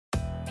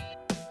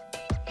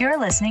You're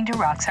listening to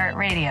Roxheart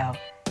Radio.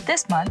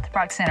 This month,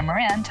 Roxana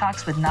Mehran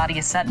talks with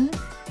Nadia Sutton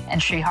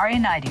and Srihari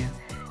Naidu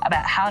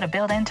about how to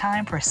build in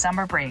time for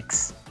summer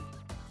breaks.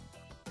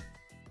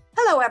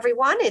 Hello,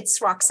 everyone.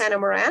 It's Roxana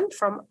Mehran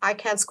from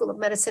Icahn School of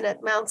Medicine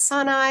at Mount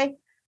Sinai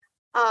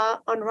on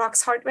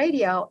Roxheart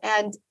Radio.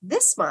 And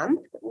this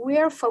month,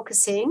 we're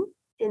focusing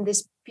in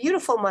this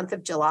beautiful month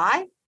of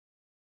July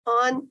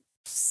on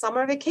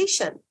summer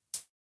vacation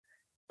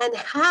and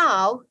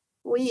how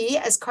we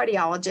as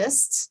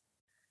cardiologists,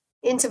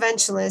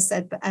 interventionalists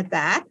at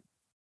that,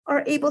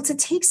 are able to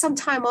take some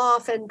time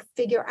off and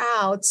figure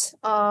out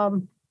a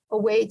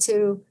way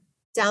to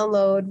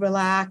download,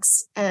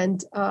 relax,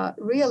 and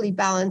really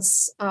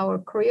balance our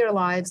career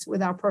lives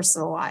with our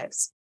personal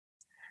lives.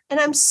 And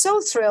I'm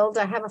so thrilled.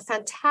 I have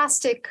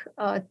fantastic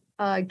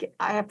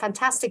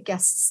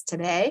guests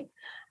today.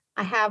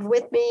 I have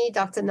with me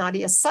Dr.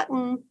 Nadia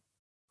Sutton,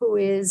 who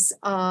is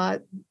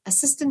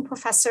assistant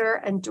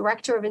professor and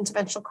director of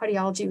interventional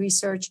cardiology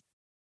research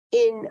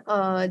in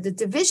the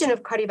Division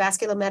of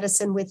Cardiovascular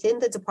Medicine within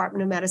the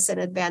Department of Medicine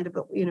at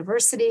Vanderbilt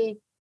University.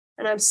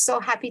 And I'm so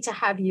happy to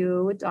have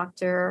you,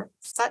 Dr.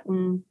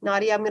 Sutton.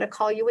 Nadia, I'm going to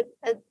call you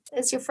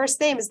as your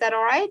first name. Is that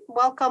all right?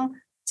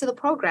 Welcome to the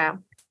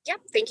program.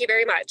 Yep, thank you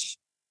very much.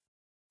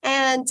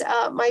 And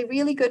my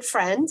really good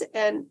friend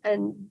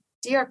and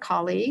dear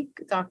colleague,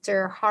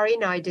 Dr. Hari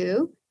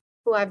Naidu,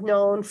 who I've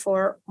known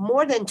for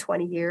more than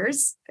 20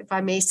 years, if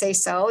I may say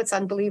so. It's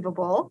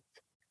unbelievable.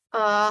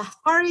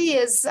 Hari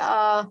is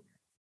an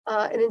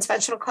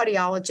interventional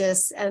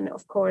cardiologist and,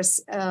 of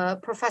course,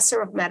 professor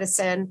of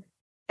medicine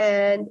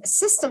and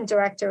system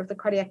director of the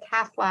cardiac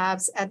cath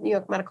labs at New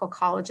York Medical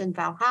College in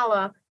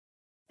Valhalla.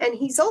 And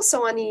he's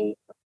also on the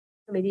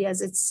committee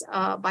as its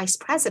vice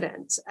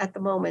president at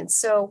the moment.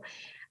 So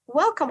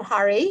welcome,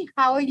 Hari.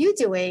 How are you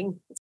doing?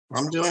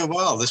 I'm doing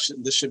well.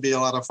 This should be a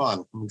lot of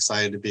fun. I'm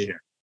excited to be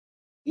here.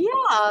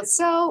 Yeah.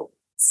 So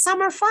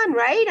summer fun,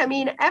 right? I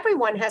mean,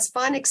 everyone has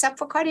fun except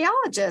for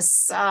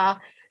cardiologists.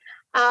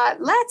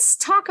 Let's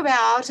talk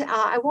about,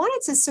 I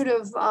wanted to sort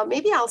of,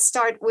 maybe I'll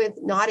start with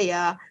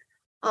Nadia.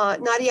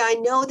 Nadia, I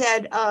know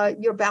that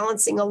you're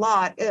balancing a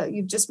lot.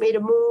 You've just made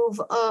a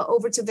move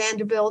over to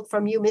Vanderbilt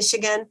from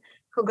Michigan.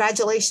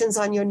 Congratulations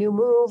on your new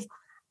move.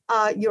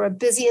 You're a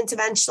busy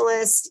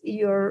interventionalist.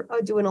 You're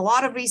doing a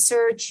lot of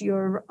research.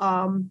 You're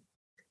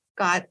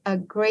got a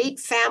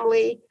great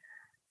family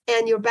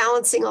and you're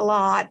balancing a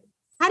lot.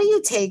 How do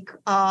you take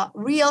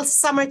real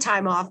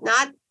summertime off,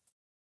 not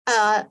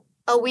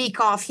a week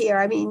off here?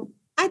 I mean,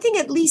 I think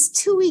at least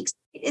 2 weeks.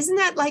 Isn't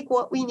that like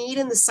what we need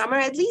in the summer?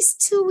 At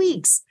least 2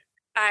 weeks.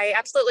 I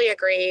absolutely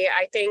agree.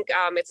 I think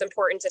it's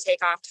important to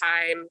take off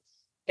time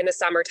in the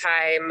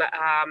summertime.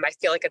 I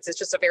feel like it's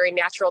just a very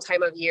natural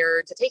time of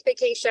year to take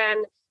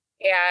vacation.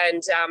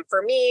 And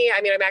for me, I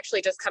mean, I'm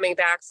actually just coming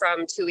back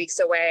from 2 weeks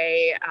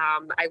away.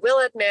 I will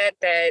admit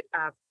that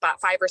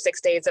about 5 or 6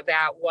 days of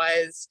that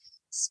was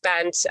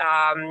spent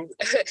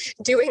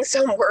doing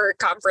some work,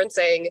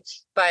 conferencing,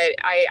 but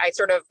I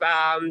sort of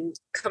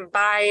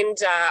combined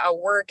a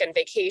work and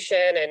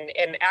vacation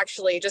and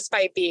actually just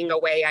by being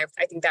away,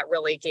 I think that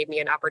really gave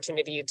me an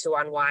opportunity to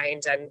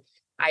unwind. And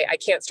I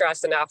can't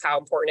stress enough how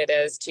important it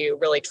is to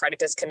really try to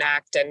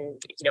disconnect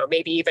and,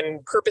 maybe even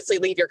purposely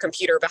leave your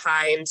computer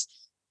behind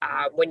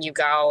when you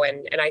go.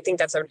 And I think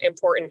that's an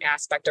important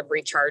aspect of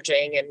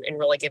recharging and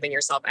really giving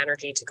yourself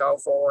energy to go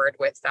forward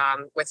with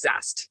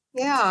zest.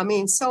 Yeah, I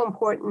mean, so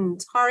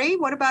important. Hari,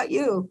 what about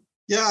you?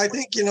 Yeah, I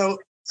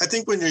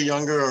think when you're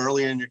younger or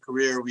earlier in your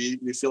career, we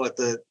feel like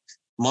the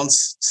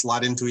months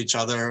slide into each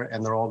other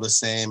and they're all the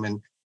same. And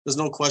there's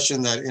no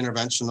question that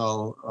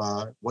interventional,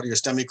 what your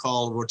STEMI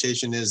call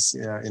rotation is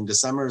in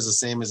December is the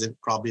same as it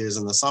probably is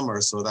in the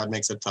summer. So that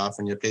makes it tough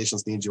and your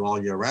patients need you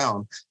all year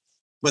round.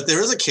 But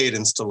there is a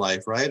cadence to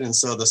life, right? And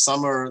so the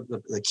summer,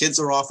 the kids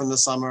are off in the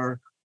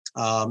summer.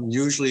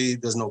 Usually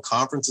there's no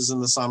conferences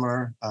in the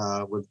summer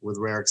with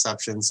rare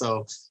exceptions.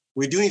 So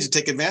we do need to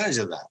take advantage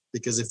of that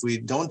because if we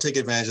don't take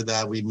advantage of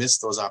that, we miss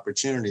those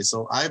opportunities.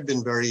 So I've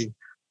been very,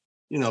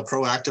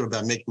 proactive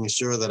about making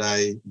sure that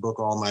I book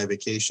all my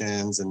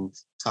vacations and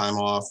time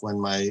off when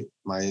my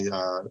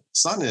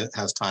son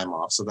has time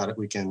off so that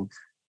we can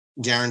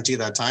guarantee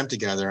that time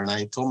together. And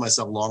I told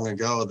myself long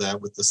ago that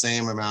with the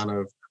same amount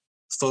of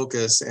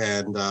focus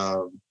and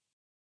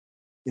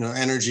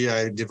energy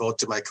I devote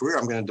to my career,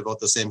 I'm going to devote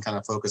the same kind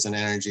of focus and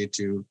energy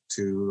to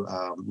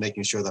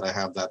making sure that I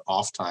have that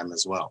off time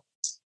as well.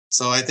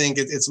 So I think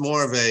it's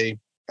more of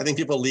I think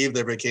people leave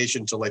their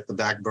vacation to like the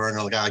back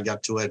burner, like I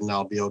got to it and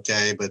I'll be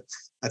okay. But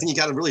I think you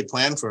got to really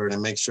plan for it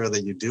and make sure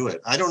that you do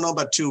it. I don't know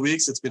about 2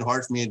 weeks. It's been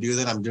hard for me to do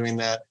that. I'm doing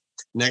that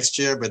next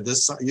year, but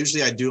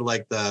usually I do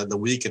like the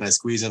week and I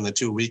squeeze in the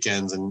 2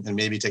 weekends and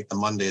maybe take the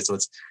Monday. So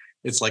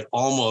it's like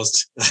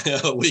almost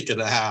a week and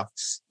a half,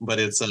 but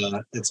it's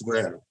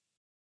rare.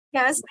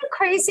 Yeah, isn't it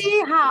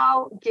crazy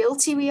how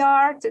guilty we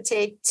are to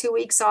take 2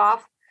 weeks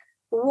off?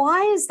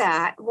 Why is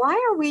that? Why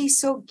are we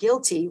so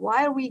guilty?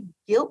 Why are we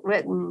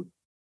guilt-ridden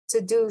to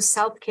do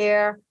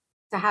self-care,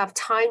 to have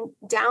time,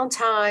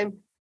 downtime?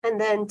 and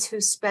then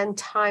to spend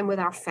time with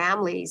our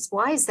families.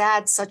 Why is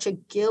that such a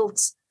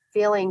guilt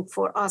feeling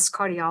for us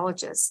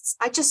cardiologists?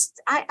 I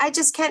just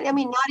can't. I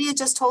mean, Nadia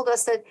just told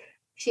us that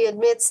she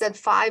admits that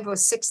 5 or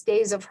 6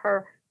 days of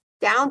her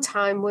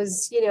downtime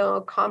was,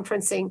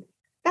 conferencing.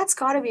 That's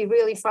got to be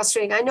really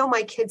frustrating. I know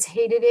my kids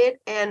hated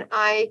it, and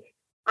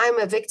I'm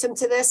a victim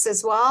to this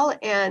as well.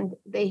 And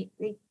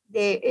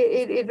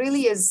it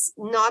really is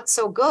not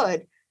so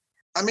good.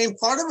 I mean,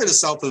 part of it is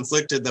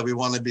self-inflicted that we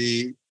want to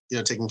be,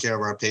 taking care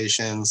of our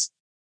patients.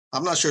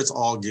 I'm not sure it's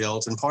all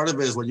guilt. And part of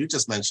it is what you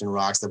just mentioned,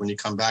 Rox, that when you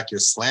come back, you're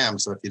slammed.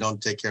 So if you don't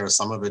take care of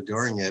some of it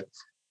during it,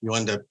 you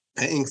end up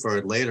paying for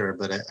it later.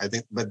 But I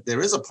think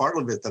there is a part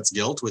of it that's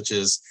guilt, which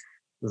is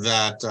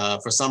that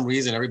for some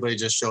reason, everybody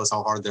just shows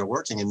how hard they're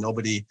working and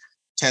nobody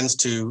tends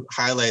to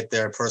highlight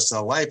their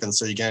personal life. And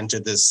so you get into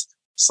this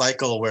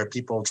cycle where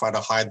people try to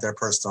hide their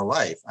personal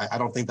life. I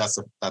don't think that's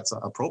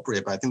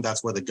appropriate, but I think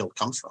that's where the guilt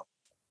comes from.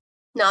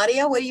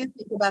 Nadia, what do you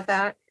think about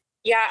that?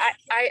 Yeah,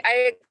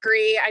 I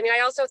agree. I mean, I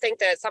also think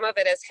that some of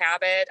it is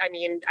habit. I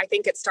mean, I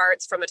think it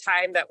starts from the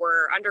time that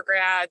we're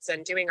undergrads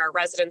and doing our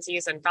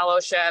residencies and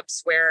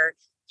fellowships, where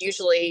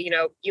usually,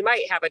 you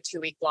might have a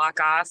 2-week block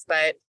off,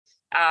 but,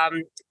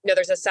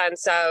 there's a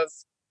sense of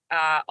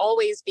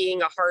always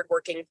being a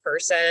hardworking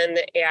person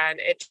and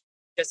it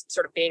just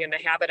sort of being in the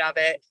habit of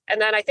it. And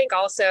then I think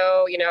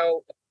also,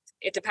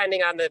 it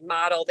depending on the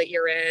model that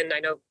you're in, I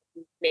know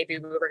maybe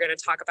we were going to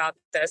talk about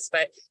this,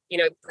 but,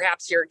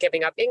 perhaps you're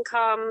giving up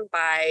income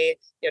by,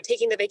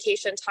 taking the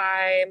vacation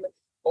time,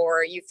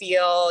 or you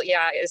feel,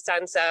 a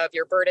sense of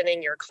you're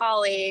burdening your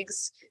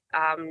colleagues.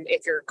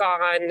 If you're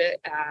gone,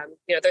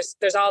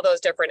 there's all those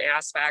different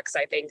aspects,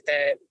 I think,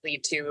 that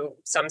lead to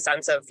some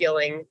sense of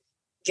feeling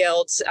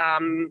guilt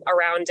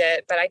around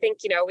it. But I think,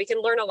 we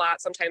can learn a lot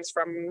sometimes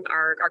from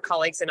our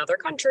colleagues in other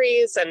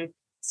countries and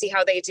see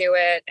how they do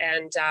it.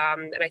 And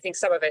I think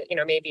some of it,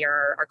 maybe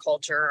our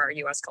culture, our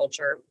US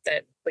culture,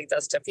 that leads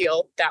us to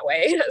feel that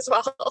way as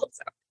well.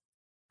 So.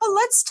 Well,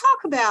 let's talk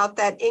about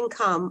that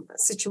income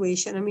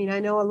situation. I mean, I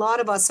know a lot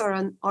of us are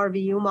on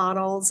RVU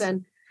models,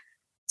 and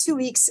 2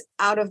 weeks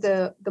out of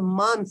the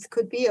month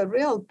could be a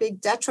real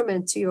big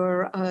detriment to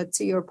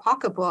your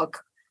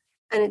pocketbook.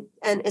 And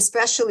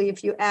especially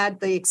if you add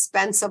the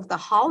expense of the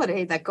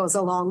holiday that goes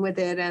along with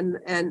it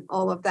and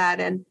all of that.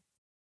 And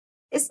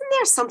isn't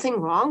there something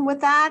wrong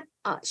with that?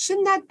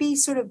 Shouldn't that be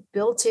sort of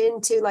built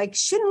into,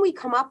 shouldn't we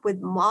come up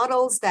with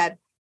models that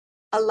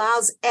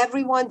allows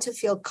everyone to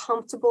feel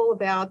comfortable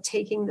about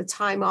taking the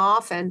time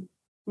off and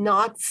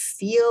not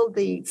feel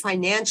the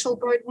financial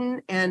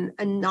burden and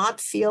not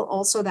feel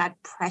also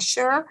that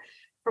pressure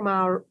from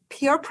our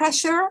peer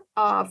pressure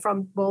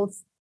from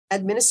both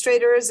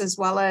administrators as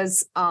well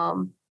as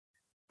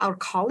our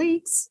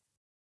colleagues?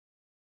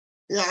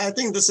 Yeah, I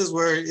think this is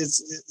where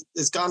it's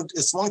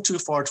swung too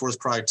far towards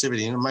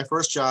productivity. My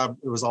first job,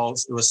 it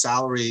was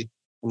salary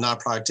and not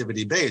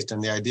productivity based.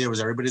 And the idea was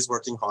everybody's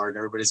working hard,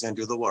 everybody's going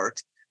to do the work.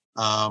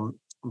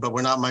 But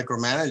we're not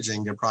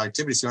micromanaging your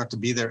productivity. So you don't have to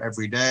be there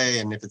every day.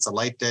 And if it's a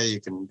light day,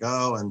 you can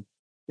go and,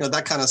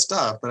 that kind of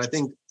stuff. But I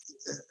think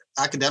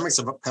academics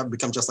have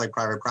become just like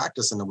private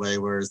practice in a way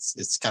where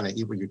it's kind of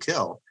eat what you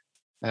kill.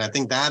 And I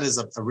think that is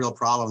a real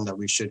problem that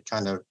we should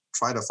kind of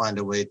try to find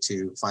a way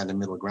to find a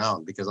middle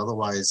ground, because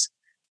otherwise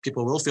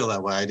people will feel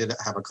that way. I did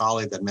have a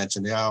colleague that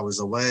mentioned, I was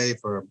away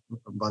for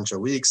a bunch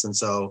of weeks, and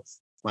so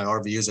my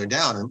RVUs are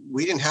down. And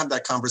we didn't have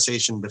that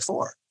conversation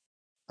before.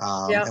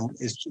 And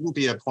it shouldn't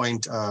be a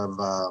point of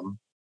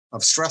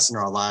stress in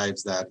our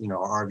lives that,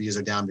 our RVUs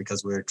are down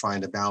because we're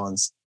trying to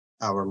balance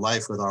our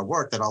life with our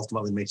work. That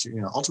ultimately makes you,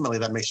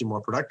 that makes you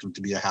more productive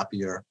to be a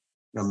happier,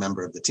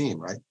 member of the team,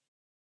 right?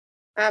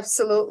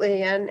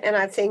 Absolutely. And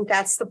I think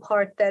that's the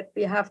part that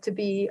we have to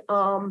be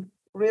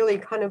really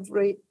kind of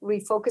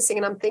refocusing.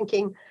 And I'm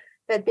thinking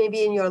that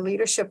maybe in your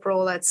leadership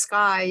role at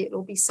Sky,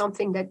 it'll be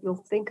something that you'll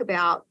think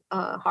about,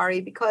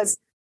 Hari, because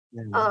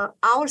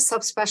our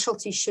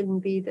subspecialty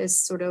shouldn't be this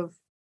sort of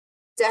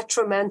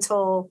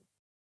detrimental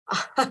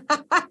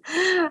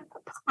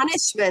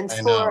punishment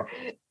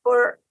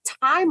for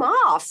time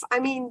off. I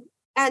mean,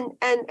 and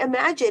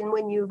imagine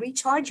when you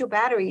recharge your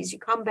batteries, you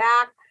come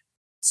back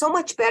so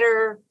much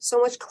better, so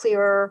much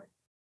clearer,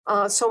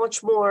 so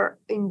much more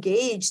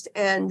engaged,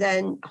 and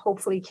then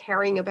hopefully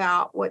caring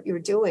about what you're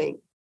doing.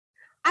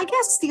 I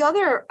guess the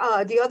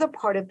other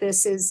part of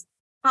this is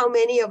how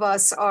many of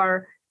us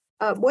are.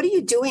 What are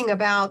you doing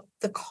about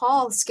the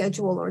call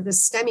schedule or the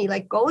STEMI?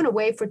 Like going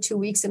away for 2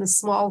 weeks in a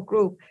small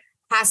group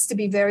has to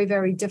be very,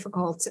 very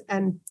difficult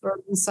and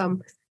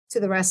burdensome to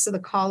the rest of the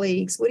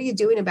colleagues. What are you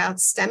doing about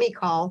STEMI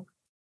call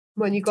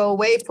when you go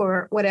away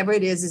for whatever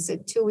it is? Is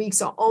it 2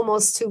 weeks or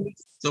almost 2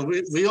 weeks? So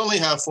we only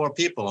have 4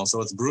 people, so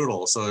it's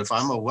brutal. So if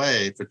I'm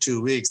away for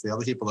 2 weeks, the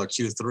other people are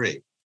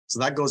Q3. So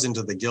that goes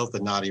into the guilt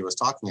that Nadia was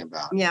talking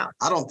about. Yeah.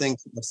 I don't think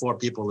the 4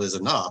 people is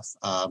enough,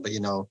 but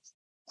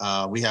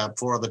we have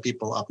 4 other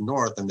people up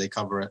north, and they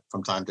cover it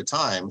from time to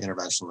time,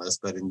 interventionalists.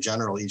 But in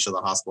general, each of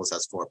the hospitals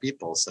has 4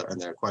 people, and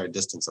they're quite a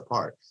distance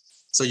apart.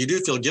 So you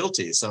do feel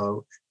guilty.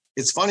 So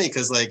it's funny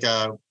because like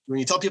when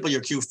you tell people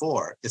you're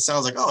Q4, it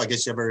sounds like, oh, I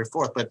guess you have every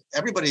fourth, but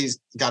everybody's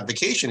got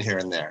vacation here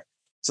and there.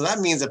 So that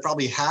means that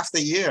probably half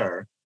the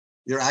year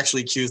you're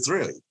actually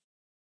Q3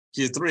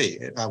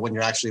 when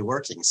you're actually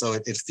working. So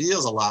it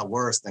feels a lot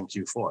worse than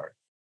Q4.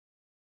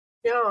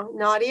 Yeah,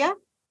 Nadia?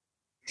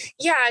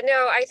 Yeah,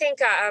 no, I think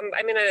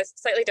I'm in a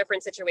slightly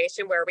different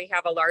situation where we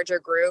have a larger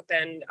group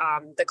and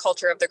the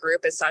culture of the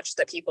group is such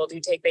that people do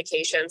take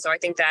vacation. So I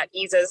think that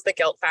eases the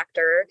guilt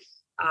factor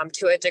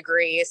to a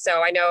degree.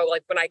 So I know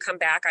like when I come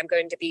back, I'm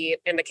going to be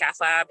in the cath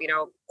lab,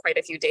 quite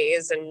a few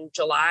days in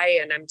July,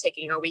 and I'm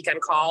taking a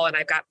weekend call, and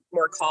I've got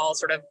more calls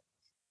sort of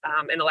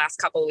in the last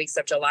couple of weeks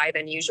of July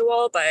than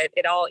usual, but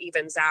it all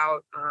evens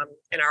out,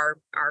 and our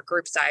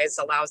group size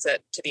allows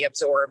it to be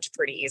absorbed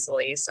pretty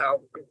easily.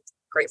 So I'm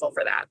grateful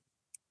for that.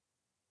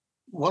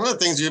 One of the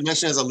things you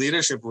mentioned is a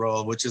leadership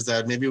role, which is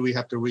that maybe we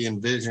have to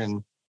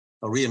reimagine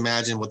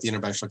what the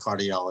interventional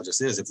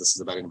cardiologist is. If this is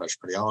about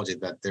interventional cardiology,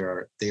 that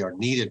they are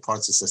needed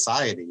parts of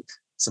society.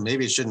 So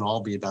maybe it shouldn't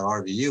all be about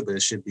RVU, but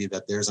it should be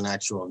that there's an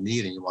actual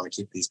need, and you want to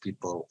keep these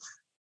people,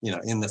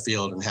 in the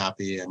field and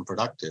happy and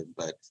productive.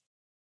 But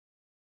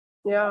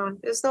yeah,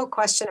 there's no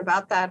question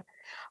about that.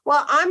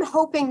 Well, I'm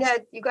hoping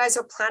that you guys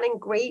are planning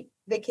great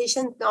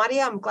vacations.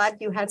 Nadia, I'm glad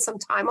you had some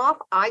time off.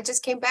 I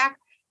just came back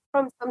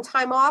from some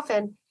time off.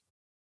 And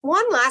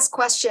one last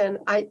question.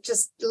 I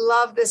just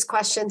love this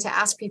question to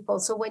ask people.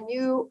 So when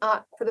you,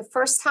 for the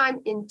first time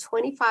in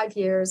 25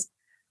 years,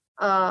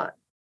 I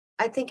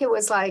think it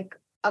was like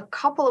a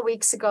couple of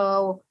weeks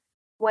ago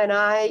when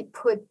I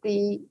put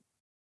the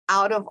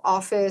out of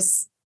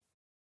office,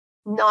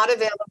 not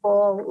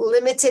available,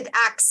 limited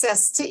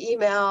access to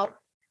email,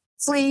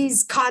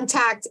 please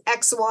contact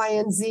X, Y,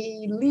 and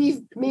Z,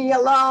 leave me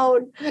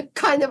alone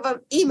kind of an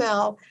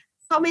email.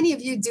 How many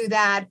of you do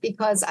that?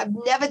 Because I've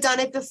never done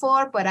it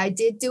before, but I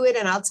did do it.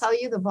 And I'll tell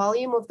you the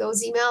volume of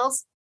those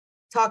emails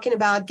talking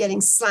about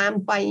getting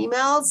slammed by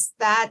emails,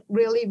 that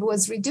really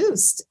was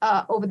reduced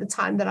over the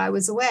time that I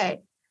was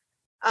away.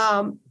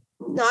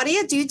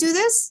 Nadia, do you do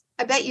this?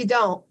 I bet you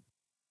don't.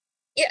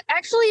 Yeah,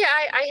 actually,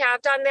 I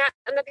have done that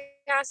in the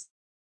past,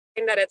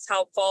 and that it's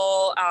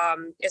helpful,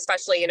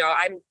 especially,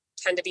 I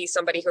tend to be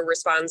somebody who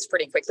responds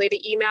pretty quickly to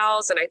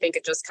emails. And I think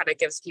it just kind of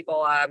gives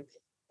people,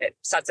 it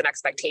sets an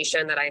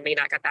expectation that I may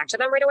not get back to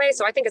them right away.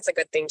 So I think it's a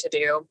good thing to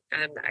do.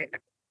 And I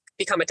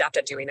become adept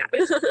at doing that.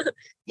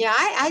 Yeah,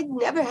 I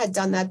never had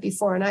done that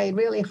before. And I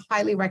really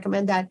highly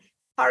recommend that.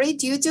 Hari,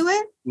 do you do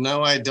it?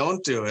 no, I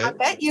don't do it. I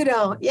bet you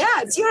don't.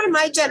 Yeah, you're in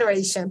my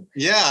generation.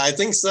 Yeah, I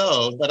think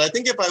so. But I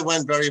think if I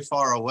went very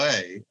far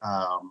away,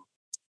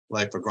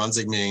 like for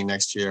Grunzig meeting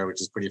next year,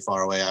 which is pretty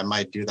far away, I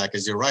might do that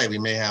because you're right. We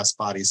may have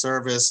spotty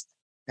service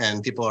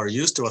and people are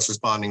used to us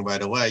responding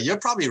right away. You're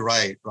probably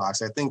right,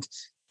 Rox. I think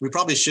we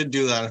probably should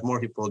do that if more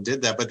people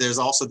did that. But there's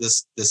also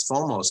this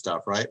FOMO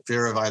stuff, right?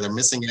 Fear of either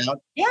missing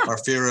out or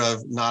fear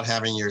of not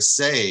having your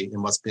say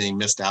in what's being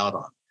missed out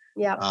on.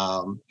 Yeah.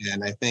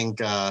 And I think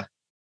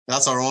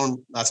that's our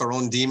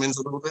own demons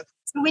a little bit.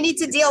 So we need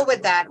to deal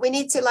with that. We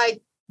need to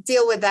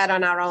deal with that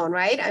on our own,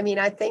 right? I mean,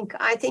 I think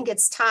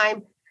it's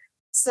time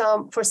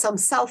for some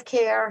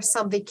self-care,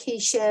 some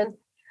vacation.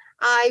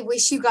 I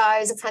wish you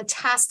guys a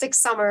fantastic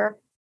summer.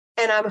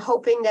 And I'm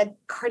hoping that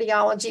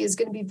cardiology is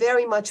going to be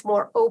very much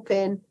more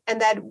open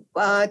and that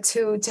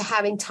to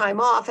having time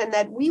off, and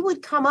that we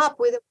would come up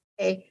with a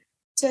way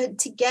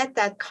to get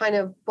that kind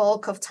of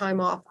bulk of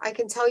time off. I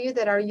can tell you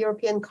that our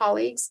European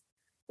colleagues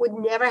would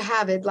never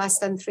have it less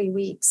than 3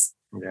 weeks.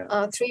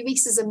 Yeah. 3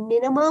 weeks is a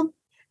minimum,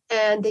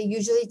 and they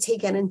usually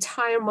take an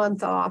entire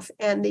month off,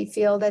 and they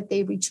feel that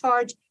they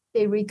recharge,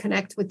 they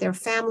reconnect with their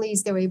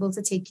families, they're able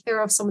to take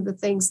care of some of the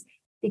things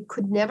they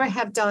could never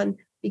have done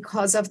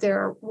because of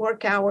their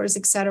work hours,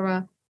 et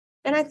cetera.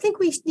 And I think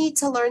we need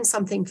to learn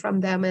something from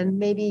them. And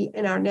maybe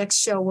in our next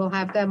show, we'll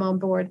have them on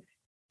board.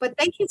 But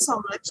thank you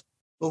so much.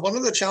 Well, one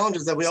of the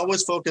challenges that we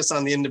always focus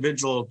on the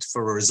individual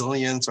for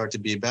resilience or to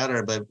be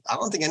better, but I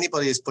don't think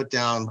anybody has put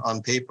down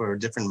on paper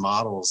different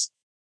models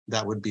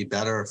that would be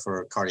better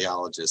for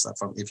cardiologists.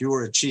 If you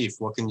were a chief,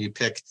 what can you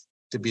pick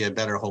to be a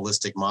better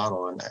holistic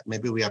model? And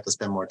maybe we have to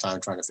spend more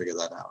time trying to figure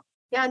that out.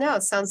 Yeah, no,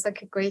 it sounds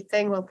like a great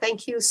thing. Well,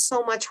 thank you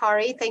so much,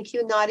 Hari. Thank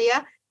you,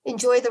 Nadia.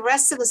 Enjoy the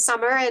rest of the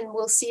summer, and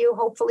we'll see you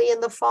hopefully in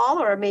the fall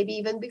or maybe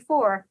even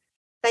before.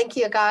 Thank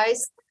you,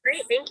 guys.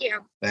 Great. Thank you.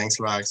 Thanks,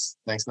 Rox.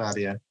 Thanks,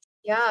 Nadia.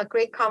 Yeah,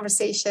 great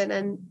conversation.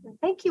 And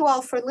thank you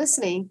all for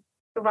listening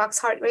to Rox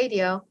Heart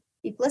Radio.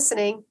 Keep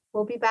listening.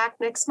 We'll be back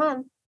next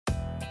month.